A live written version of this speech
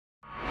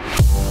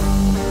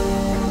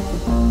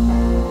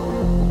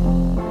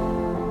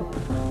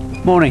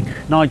Morning,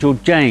 Nigel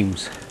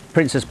James,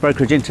 Princess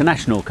Brokerage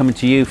International, coming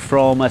to you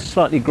from a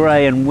slightly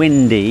grey and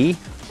windy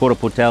Port of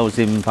Hotels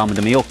in Palma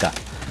de Mallorca.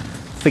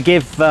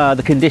 Forgive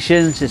the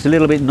conditions, it's a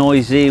little bit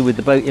noisy with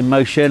the boat in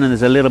motion and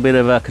there's a little bit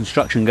of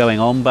construction going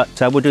on, but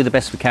we'll do the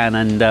best we can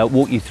and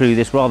walk you through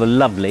this rather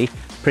lovely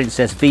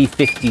Princess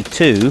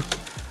V52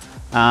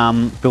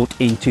 built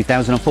in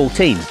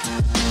 2014.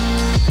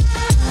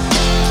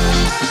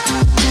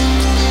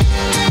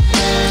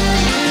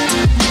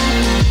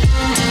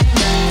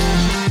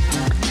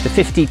 The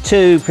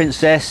 52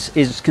 Princess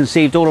is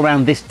conceived all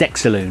around this deck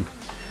saloon.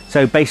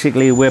 So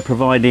basically we're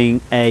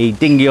providing a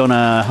dinghy on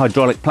a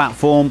hydraulic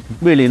platform,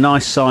 really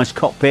nice sized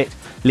cockpit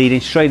leading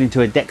straight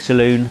into a deck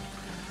saloon,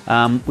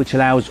 which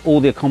allows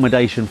all the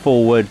accommodation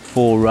forward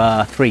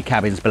for 3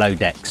 cabins below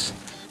decks.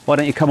 Why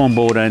don't you come on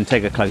board and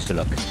take a closer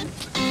look.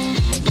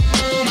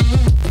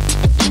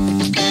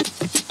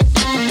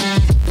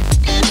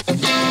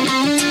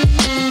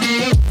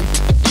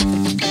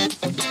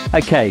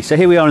 Okay, so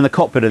here we are in the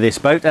cockpit of this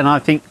boat, and I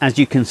think, as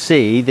you can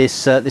see,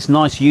 this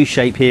nice U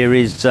shape here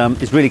is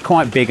really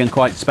quite big and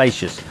quite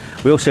spacious.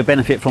 We also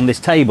benefit from this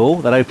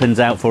table that opens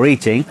out for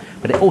eating,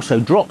 but it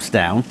also drops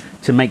down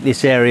to make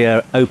this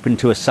area open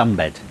to a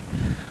sunbed.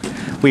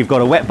 We've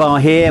got a wet bar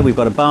here, we've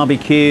got a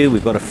barbecue,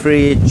 we've got a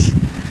fridge,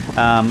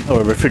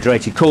 or a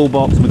refrigerated cool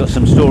box, and we've got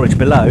some storage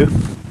below.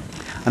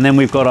 And then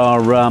we've got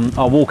our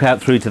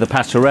walkout through to the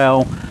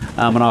passerelle,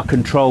 and our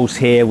controls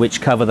here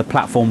which cover the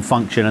platform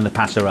function and the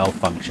passerelle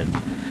function.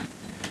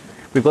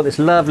 We've got this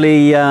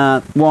lovely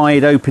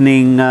wide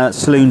opening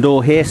saloon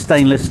door here,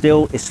 stainless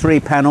steel. It's 3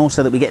 panels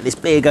so that we get this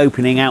big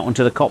opening out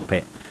onto the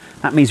cockpit.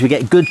 That means we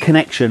get good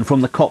connection from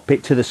the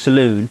cockpit to the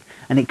saloon,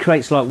 and it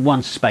creates like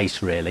one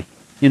space really.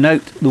 You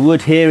note the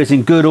wood here is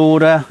in good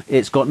order,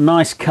 it's got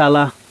nice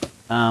colour,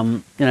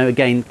 you know,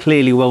 again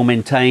clearly well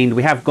maintained.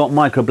 We have got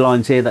micro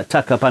blinds here that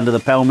tuck up under the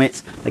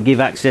pelmets that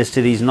give access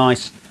to these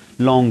nice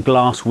long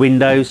glass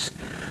windows.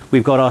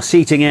 We've got our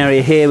seating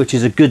area here, which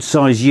is a good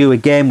size U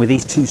again, with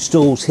these 2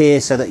 stools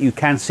here so that you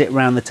can sit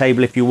around the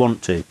table if you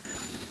want to.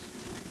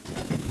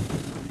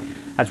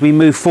 As we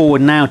move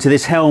forward now to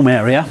this helm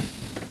area,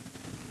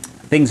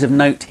 things of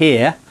note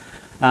here,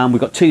 we've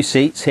got 2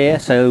 seats here,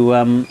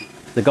 so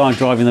the guy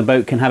driving the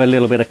boat can have a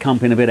little bit of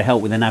company and a bit of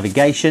help with the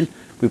navigation.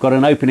 We've got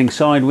an opening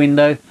side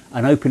window,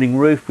 an opening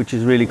roof, which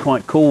is really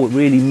quite cool. It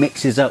really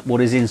mixes up what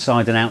is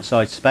inside and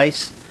outside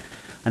space.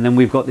 And then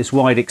we've got this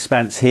wide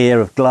expanse here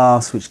of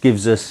glass, which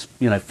gives us,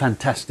 you know,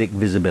 fantastic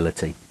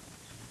visibility.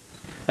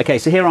 Okay,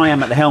 so here I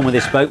am at the helm of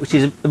this boat, which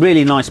is a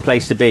really nice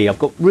place to be. I've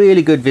got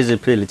really good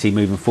visibility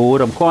moving forward.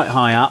 I'm quite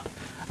high up,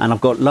 and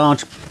I've got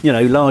large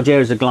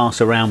areas of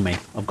glass around me.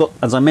 I've got,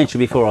 as I mentioned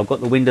before, I've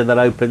got the window that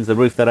opens, the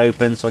roof that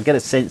opens, so I get a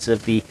sense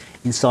of the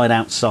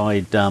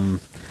inside-outside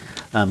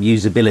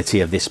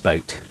usability of this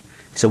boat.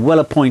 It's a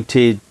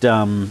well-appointed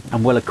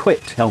and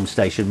well-equipped helm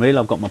station, really.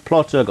 I've got my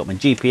plotter, I've got my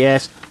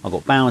GPS, I've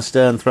got bow and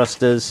stern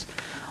thrusters,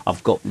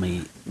 I've got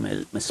my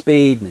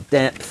speed, my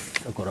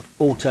depth, I've got an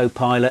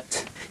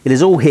autopilot. It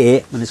is all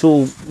here, and it's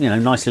all, you know,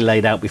 nicely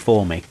laid out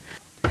before me.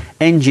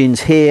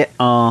 Engines here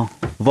are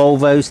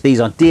Volvos.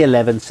 These are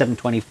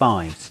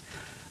D11-725s.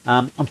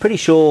 I'm pretty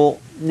sure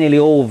nearly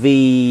all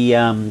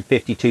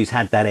V52s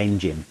had that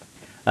engine.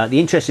 The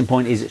interesting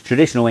point is its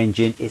traditional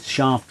engine, it's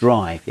shaft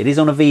drive. It is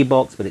on a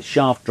V-box, but it's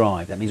shaft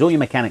drive. That means all your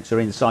mechanics are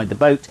inside the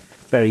boat,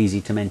 very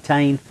easy to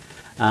maintain,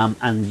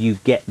 and you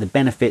get the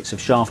benefits of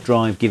shaft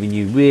drive, giving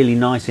you really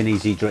nice and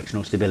easy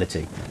directional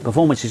stability.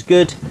 Performance is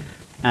good,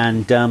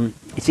 and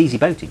it's easy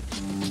boating.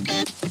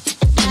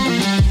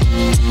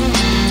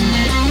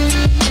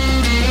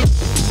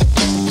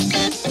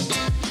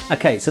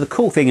 Okay, so the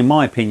cool thing in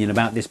my opinion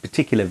about this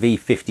particular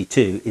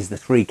V52 is the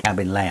 3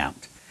 cabin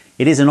layout.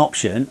 It is an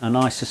option, and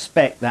I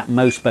suspect that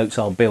most boats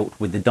are built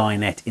with the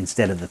dinette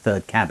instead of the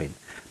 3rd cabin.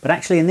 But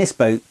actually in this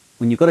boat,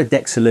 when you've got a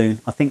deck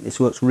saloon, I think this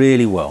works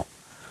really well.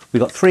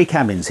 We've got 3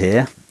 cabins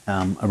here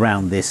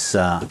around this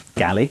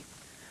galley.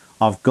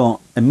 I've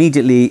got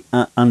immediately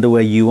under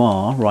where you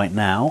are right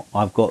now,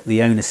 I've got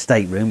the owner's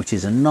stateroom, which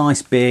is a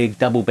nice big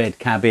double bed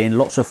cabin,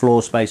 lots of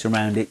floor space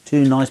around it,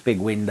 2 nice big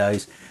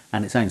windows,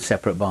 and its own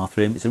separate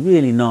bathroom. It's a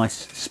really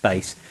nice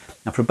space,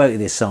 and for a boat of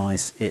this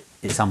size,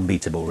 it's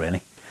unbeatable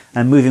really.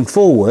 And moving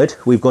forward,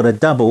 we've got a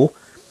double.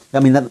 I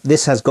mean,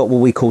 this has got what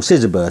we call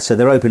scissor berths, so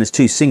they're open as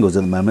 2 singles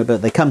at the moment,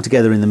 but they come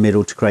together in the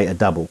middle to create a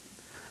double.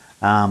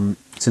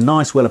 It's a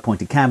nice,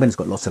 well-appointed cabin. It's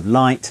got lots of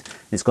light.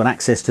 It's got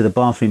access to the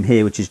bathroom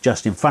here, which is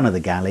just in front of the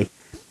galley.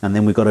 And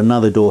then we've got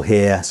another door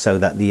here so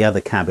that the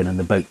other cabin and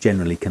the boat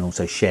generally can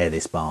also share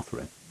this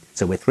bathroom.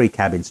 So we're 3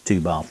 cabins,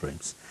 2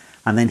 bathrooms.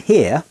 And then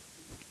here,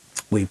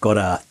 we've got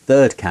a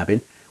 3rd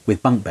cabin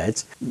with bunk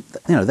beds. You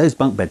know, those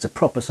bunk beds are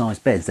proper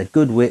sized beds. They're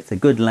good width, they're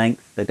good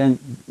length, they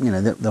don't, you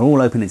know, they're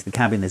all open into the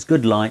cabin. There's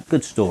good light,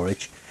 good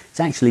storage. It's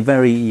actually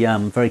very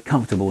very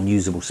comfortable and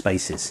usable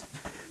spaces.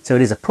 So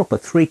it is a proper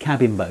 3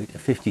 cabin boat, a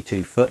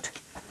 52 foot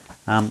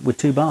with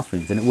 2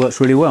 bathrooms, and it works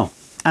really well,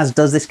 as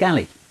does this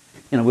galley.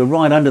 You know, we're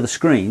right under the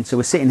screen, so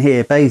we're sitting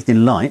here bathed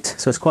in light,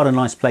 so it's quite a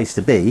nice place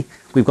to be.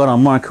 We've got our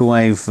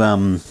microwave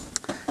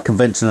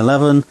conventional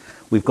oven,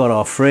 we've got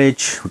our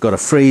fridge, we've got a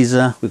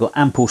freezer, we've got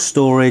ample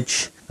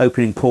storage,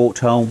 opening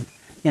porthole.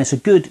 Yeah, it's a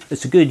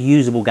good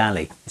usable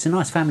galley. It's a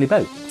nice family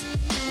boat.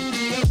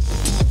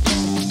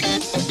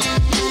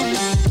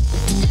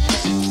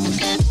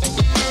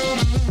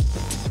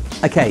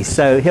 Okay,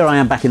 so here I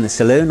am back in the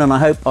saloon, and I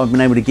hope I've been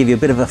able to give you a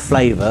bit of a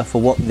flavour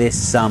for what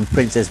this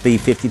Princess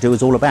V52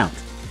 is all about.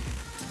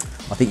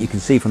 I think you can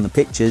see from the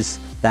pictures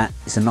that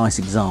it's a nice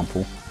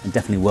example and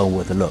definitely well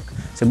worth a look.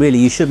 So really,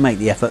 you should make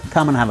the effort,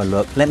 come and have a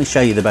look. Let me show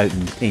you the boat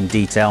in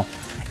detail.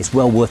 It's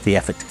well worth the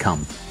effort to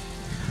come.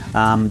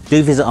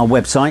 Do visit our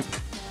website.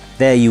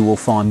 There you will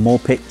find more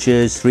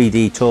pictures,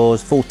 3D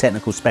tours, full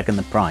technical spec and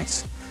the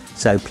price.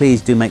 So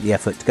please do make the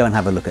effort to go and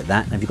have a look at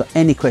that. And if you've got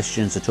any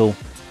questions at all,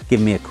 give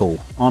me a call.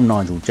 I'm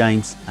Nigel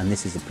James and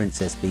this is the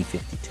Princess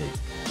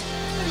V52.